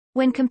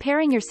When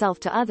comparing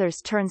yourself to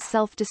others turns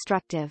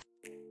self-destructive.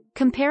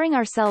 Comparing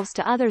ourselves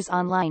to others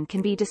online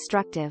can be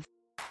destructive.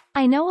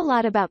 I know a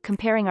lot about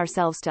comparing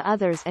ourselves to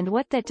others and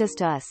what that does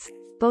to us,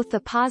 both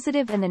the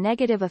positive and the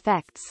negative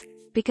effects,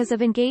 because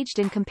I've engaged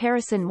in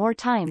comparison more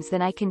times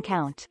than I can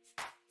count.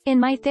 In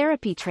my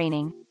therapy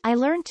training, I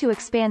learned to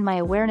expand my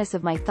awareness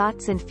of my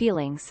thoughts and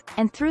feelings,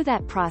 and through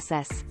that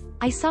process,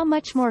 I saw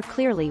much more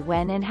clearly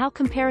when and how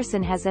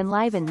comparison has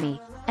enlivened me,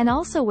 and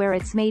also where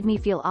it's made me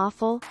feel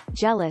awful,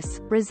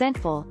 jealous,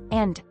 resentful,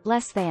 and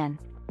less than.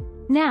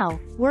 Now,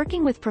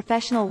 working with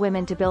professional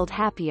women to build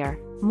happier,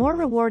 more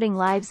rewarding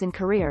lives and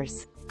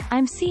careers,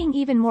 I'm seeing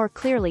even more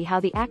clearly how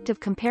the act of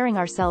comparing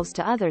ourselves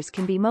to others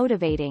can be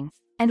motivating,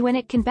 and when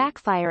it can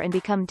backfire and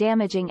become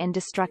damaging and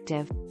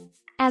destructive.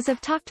 As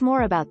I've talked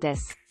more about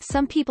this,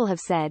 some people have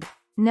said,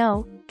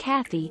 "No,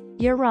 Kathy,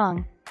 you're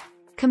wrong.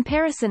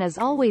 Comparison is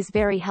always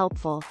very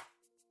helpful."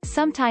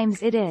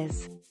 Sometimes it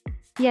is.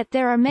 Yet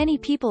there are many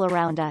people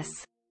around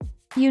us.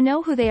 You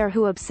know who they are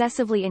who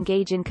obsessively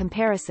engage in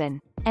comparison,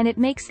 and it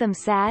makes them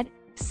sad,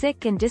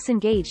 sick and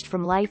disengaged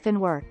from life and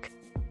work.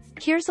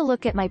 Here's a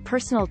look at my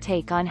personal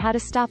take on how to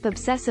stop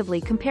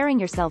obsessively comparing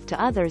yourself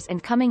to others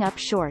and coming up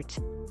short.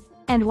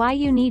 And why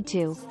you need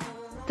to.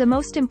 The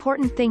most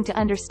important thing to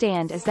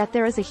understand is that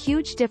there is a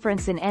huge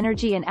difference in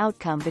energy and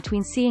outcome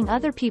between seeing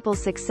other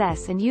people's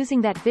success and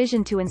using that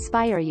vision to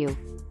inspire you,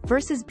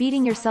 versus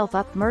beating yourself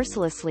up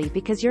mercilessly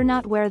because you're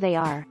not where they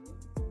are.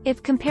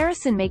 If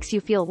comparison makes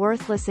you feel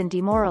worthless and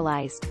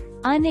demoralized,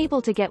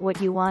 unable to get what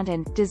you want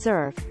and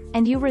deserve,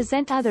 and you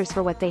resent others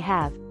for what they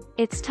have,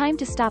 it's time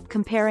to stop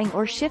comparing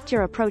or shift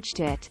your approach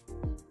to it.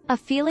 A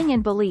feeling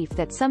and belief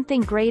that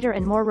something greater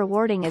and more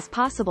rewarding is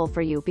possible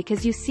for you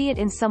because you see it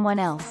in someone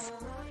else.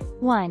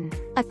 1.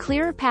 A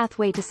clearer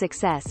pathway to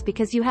success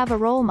because you have a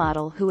role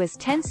model who is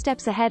 10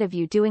 steps ahead of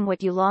you doing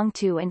what you long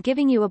to and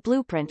giving you a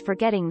blueprint for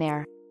getting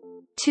there.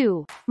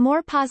 2.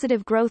 More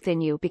positive growth in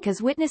you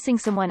because witnessing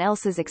someone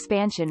else's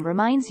expansion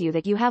reminds you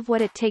that you have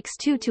what it takes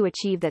to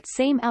achieve that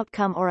same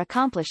outcome or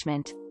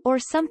accomplishment, or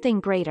something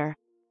greater.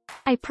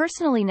 I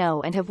personally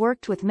know and have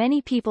worked with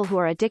many people who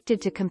are addicted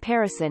to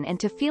comparison and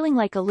to feeling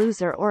like a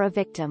loser or a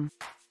victim.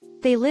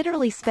 They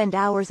literally spend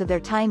hours of their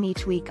time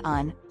each week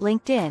on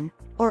LinkedIn,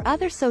 or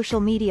other social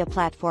media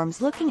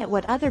platforms looking at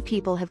what other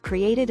people have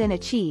created and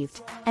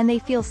achieved, and they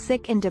feel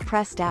sick and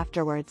depressed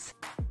afterwards.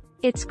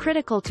 It's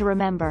critical to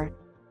remember.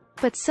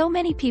 But so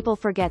many people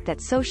forget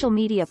that social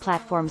media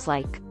platforms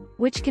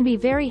which can be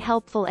very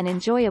helpful and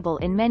enjoyable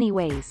in many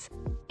ways,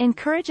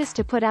 encourage us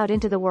to put out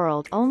into the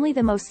world only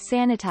the most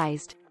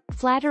sanitized,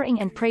 flattering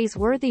and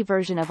praiseworthy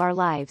version of our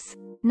lives,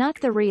 not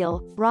the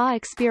real, raw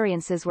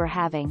experiences we're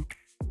having.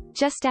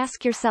 Just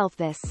ask yourself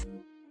this.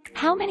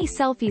 How many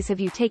selfies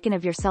have you taken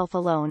of yourself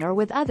alone or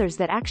with others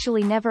that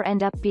actually never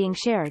end up being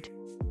shared?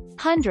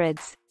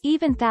 Hundreds,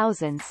 even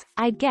thousands,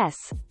 I'd guess,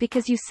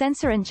 because you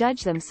censor and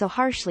judge them so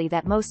harshly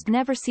that most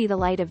never see the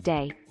light of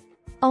day.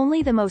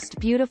 Only the most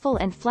beautiful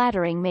and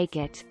flattering make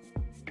it.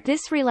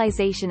 This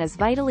realization is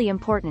vitally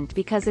important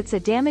because it's a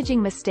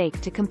damaging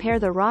mistake to compare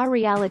the raw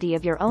reality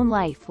of your own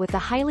life with the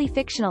highly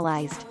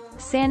fictionalized,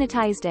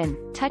 sanitized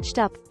and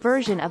touched-up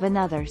version of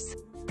another's.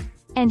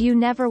 And you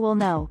never will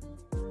know.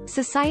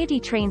 Society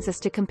trains us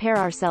to compare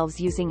ourselves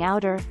using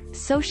outer,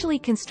 socially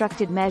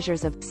constructed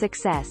measures of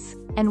success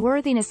and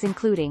worthiness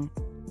including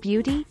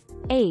beauty,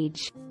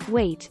 age,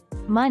 weight,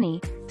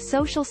 money,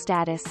 social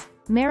status,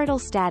 marital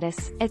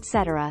status,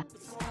 etc.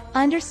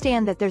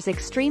 Understand that there's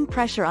extreme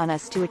pressure on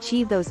us to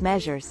achieve those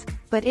measures,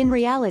 but in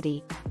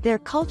reality, they're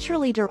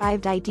culturally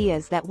derived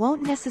ideas that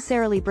won't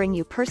necessarily bring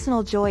you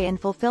personal joy and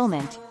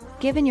fulfillment,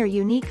 given your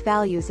unique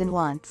values and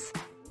wants.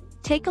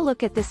 Take a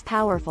look at this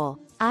powerful,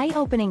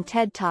 eye-opening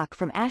TED Talk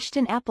from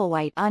Ashton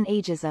Applewhite on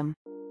ageism.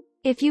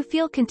 If you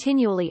feel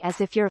continually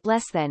as if you're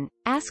less than,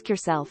 ask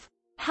yourself,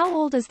 how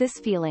old is this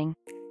feeling?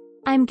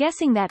 I'm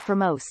guessing that for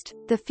most,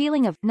 the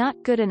feeling of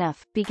not good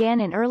enough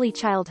began in early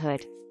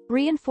childhood,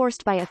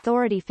 reinforced by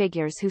authority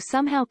figures who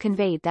somehow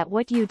conveyed that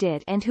what you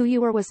did and who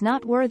you were was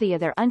not worthy of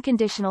their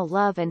unconditional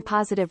love and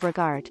positive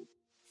regard.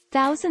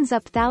 Thousands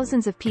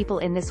of people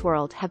in this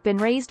world have been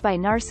raised by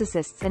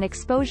narcissists, and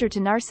exposure to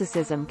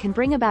narcissism can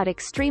bring about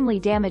extremely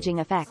damaging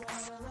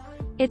effects.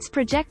 It's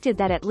projected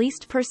that at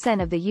least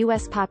 % of the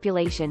U.S.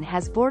 population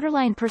has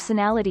borderline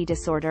personality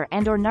disorder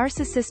and/or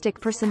narcissistic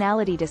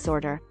personality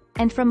disorder,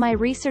 and from my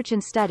research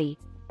and study,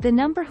 the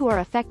number who are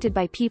affected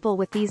by people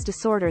with these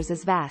disorders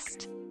is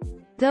vast.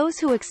 Those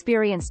who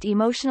experienced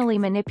emotionally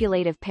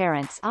manipulative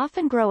parents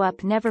often grow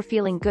up never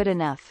feeling good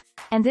enough,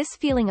 and this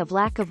feeling of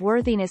lack of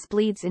worthiness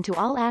bleeds into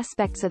all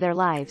aspects of their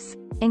lives,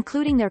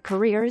 including their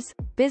careers,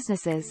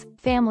 businesses,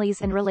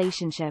 families and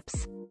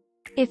relationships.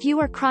 If you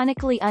are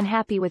chronically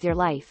unhappy with your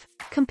life,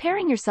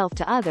 comparing yourself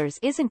to others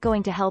isn't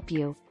going to help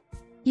you.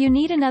 You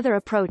need another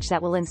approach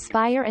that will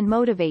inspire and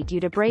motivate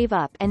you to brave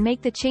up and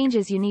make the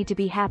changes you need to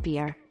be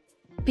happier.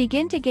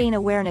 Begin to gain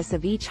awareness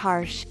of each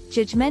harsh,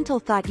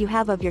 judgmental thought you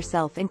have of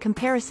yourself in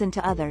comparison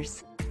to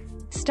others.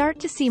 Start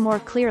to see more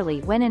clearly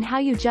when and how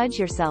you judge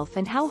yourself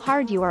and how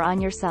hard you are on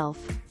yourself.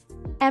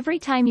 Every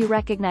time you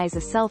recognize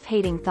a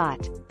self-hating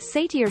thought,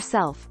 say to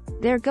yourself,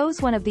 "There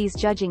goes one of these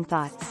judging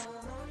thoughts."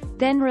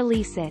 Then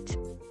release it.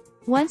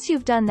 Once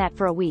you've done that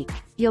for a week,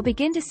 you'll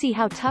begin to see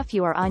how tough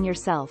you are on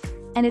yourself,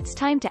 and it's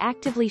time to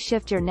actively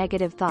shift your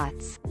negative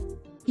thoughts.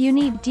 You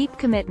need deep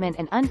commitment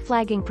and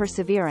unflagging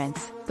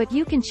perseverance, but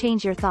you can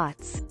change your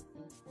thoughts.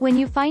 When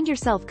you find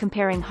yourself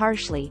comparing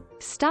harshly,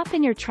 stop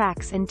in your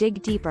tracks and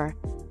dig deeper.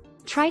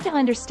 Try to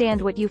understand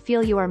what you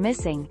feel you are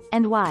missing,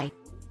 and why.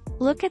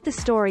 Look at the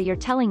story you're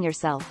telling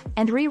yourself,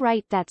 and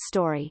rewrite that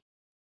story.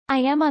 I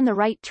am on the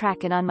right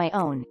track and on my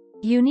own,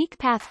 unique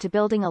path to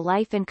building a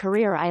life and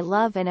career I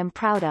love and am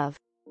proud of.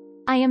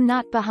 I am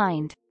not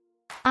behind.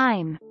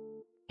 I'm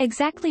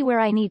exactly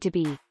where I need to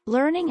be,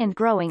 learning and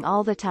growing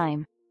all the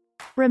time.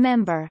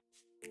 Remember.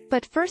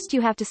 But first you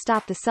have to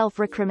stop the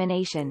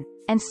self-recrimination,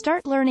 and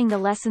start learning the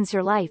lessons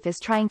your life is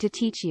trying to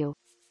teach you.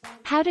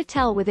 How to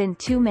tell within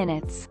 2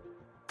 minutes.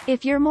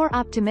 If you're more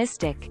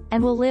optimistic,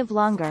 and will live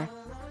longer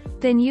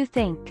than you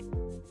think.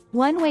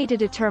 One way to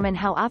determine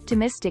how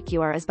optimistic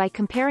you are is by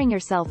comparing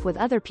yourself with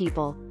other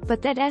people,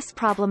 but that's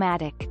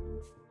problematic.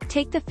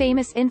 Take the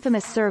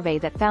infamous survey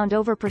that found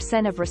over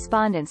 % of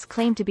respondents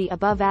claim to be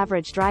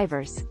above-average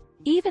drivers,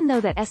 even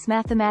though that's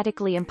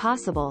mathematically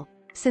impossible,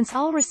 since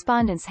all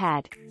respondents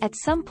had, at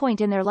some point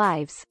in their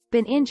lives,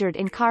 been injured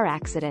in car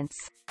accidents.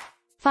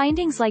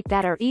 Findings like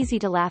that are easy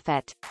to laugh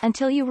at,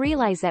 until you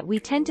realize that we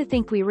tend to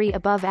think we rate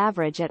above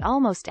average at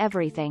almost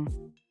everything.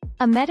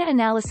 A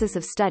meta-analysis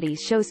of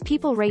studies shows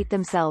people rate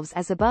themselves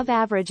as above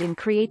average in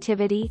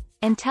creativity,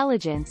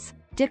 intelligence,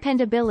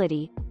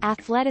 dependability,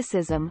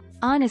 athleticism,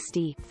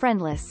 honesty,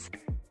 friendliness.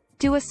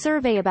 Do a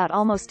survey about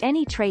almost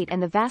any trait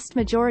and the vast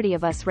majority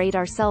of us rate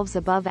ourselves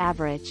above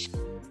average.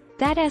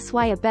 That's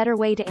why a better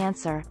way to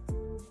answer,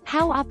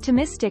 "How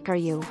optimistic are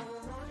you?"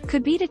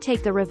 could be to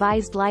take the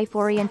revised life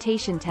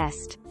orientation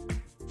test.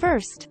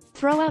 First,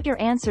 throw out your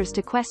answers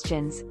to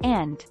questions,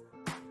 and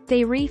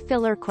they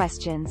filler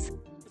questions.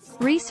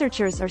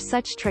 Researchers are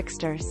such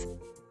tricksters.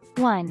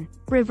 1.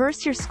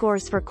 Reverse your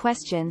scores for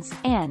questions,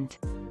 and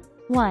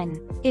 1.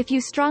 If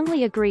you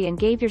strongly agree and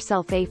gave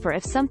yourself A for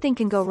 "if something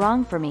can go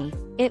wrong for me,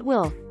 it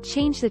will,"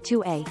 change the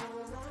to A.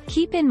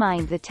 Keep in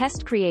mind the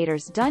test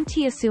creators don't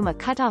assume a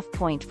cutoff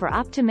point for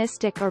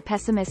optimistic or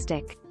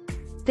pessimistic.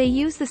 They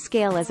use the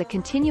scale as a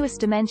continuous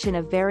dimension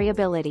of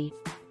variability.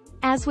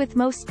 As with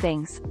most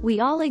things, we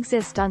all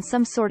exist on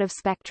some sort of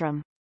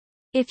spectrum.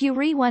 If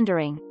you're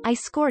wondering, I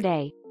scored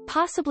A,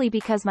 possibly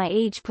because my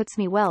age puts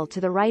me well to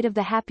the right of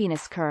the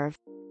happiness curve.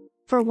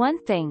 For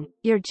one thing,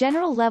 your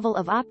general level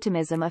of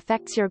optimism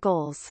affects your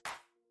goals.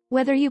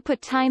 Whether you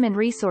put time and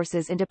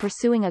resources into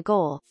pursuing a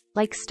goal,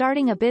 like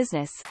starting a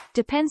business,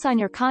 depends on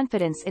your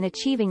confidence in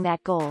achieving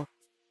that goal.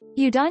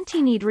 You don't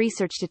need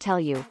research to tell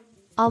you,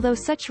 although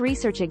such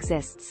research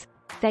exists,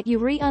 that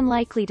you're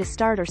unlikely to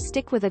start or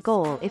stick with a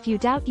goal if you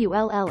doubt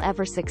you'll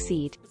ever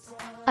succeed.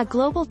 A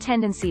global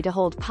tendency to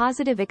hold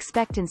positive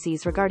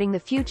expectancies regarding the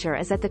future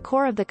is at the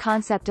core of the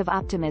concept of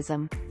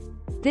optimism.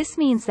 This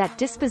means that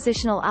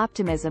dispositional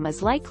optimism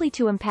is likely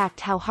to impact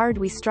how hard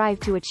we strive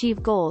to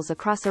achieve goals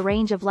across a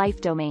range of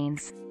life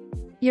domains.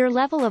 Your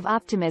level of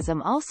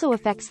optimism also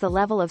affects the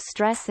level of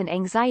stress and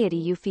anxiety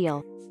you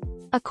feel.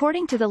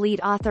 According to the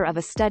lead author of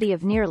a study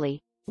of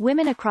nearly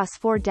women across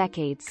 4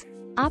 decades,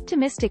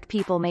 optimistic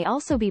people may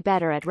also be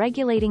better at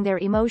regulating their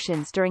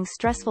emotions during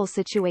stressful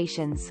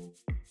situations.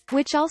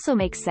 Which also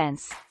makes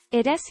sense.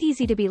 It's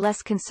easy to be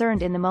less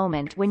concerned in the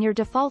moment when your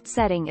default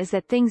setting is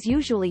that things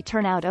usually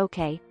turn out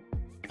okay.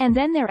 And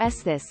then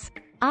there's this.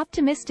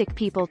 Optimistic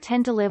people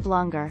tend to live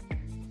longer.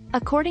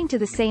 According to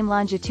the same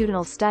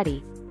longitudinal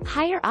study,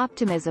 higher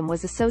optimism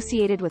was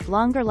associated with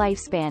longer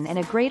lifespan and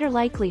a greater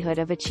likelihood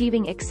of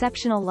achieving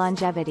exceptional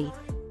longevity.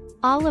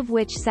 All of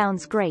which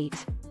sounds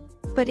great.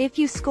 But if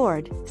you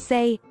scored,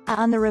 say, A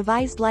on the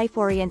revised life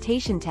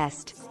orientation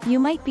test, you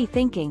might be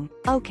thinking,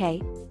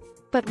 okay.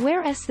 But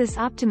where's this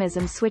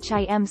optimism switch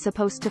I am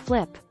supposed to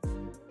flip?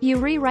 You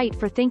rewrite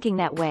for thinking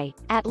that way,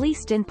 at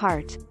least in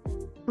part.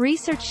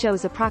 Research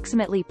shows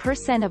approximately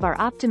 % of our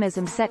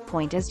optimism set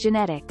point is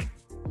genetic.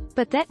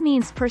 But that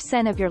means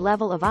 % of your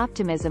level of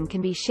optimism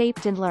can be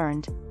shaped and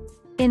learned.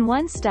 In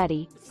one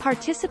study,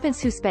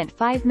 participants who spent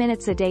 5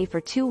 minutes a day for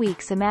 2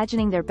 weeks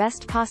imagining their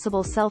best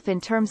possible self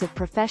in terms of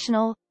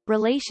professional,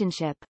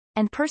 relationship,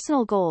 and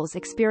personal goals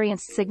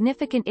experienced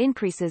significant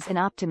increases in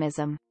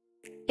optimism.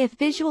 If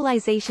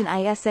visualization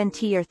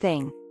isn't your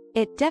thing,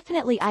 it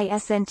definitely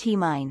isn't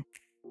mine.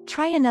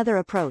 Try another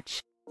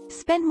approach.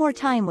 Spend more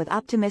time with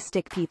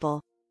optimistic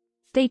people.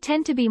 They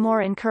tend to be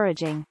more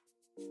encouraging,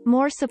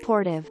 more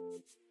supportive.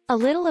 A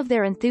little of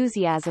their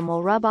enthusiasm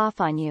will rub off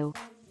on you.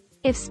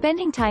 If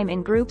spending time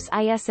in groups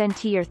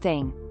isn't your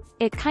thing,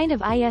 it kind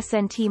of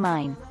isn't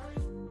mine.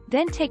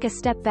 Then take a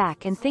step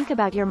back and think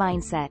about your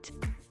mindset.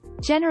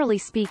 Generally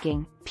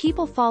speaking,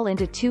 people fall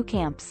into 2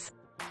 camps.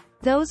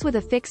 Those with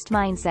a fixed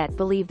mindset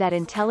believe that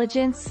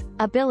intelligence,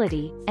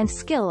 ability, and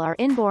skill are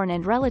inborn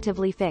and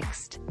relatively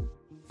fixed.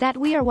 That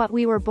we are what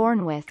we were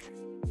born with.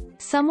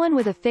 Someone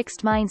with a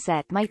fixed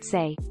mindset might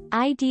say,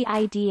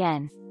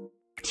 IDIDN.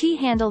 T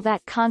handle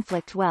that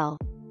conflict well.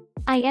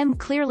 I am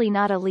clearly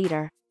not a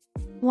leader.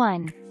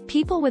 1.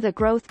 People with a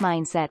growth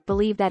mindset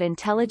believe that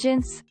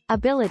intelligence,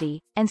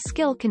 ability, and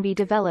skill can be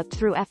developed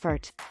through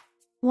effort.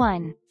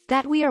 1.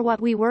 That we are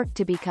what we work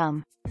to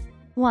become.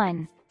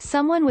 1.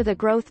 Someone with a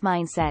growth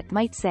mindset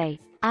might say,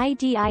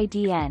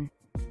 IDIDN.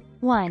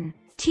 1.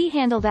 T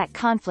handle that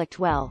conflict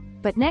well,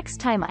 but next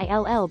time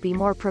I'll be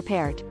more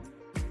prepared.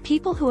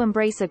 People who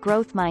embrace a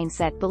growth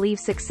mindset believe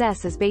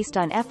success is based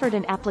on effort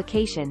and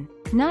application,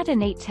 not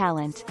innate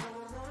talent.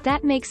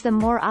 That makes them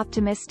more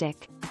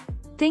optimistic.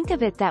 Think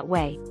of it that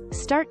way.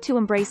 Start to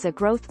embrace a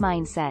growth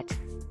mindset.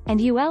 And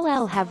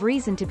you'll have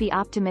reason to be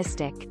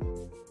optimistic.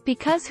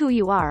 Because who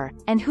you are,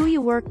 and who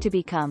you work to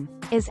become,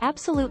 is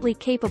absolutely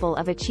capable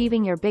of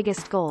achieving your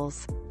biggest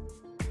goals.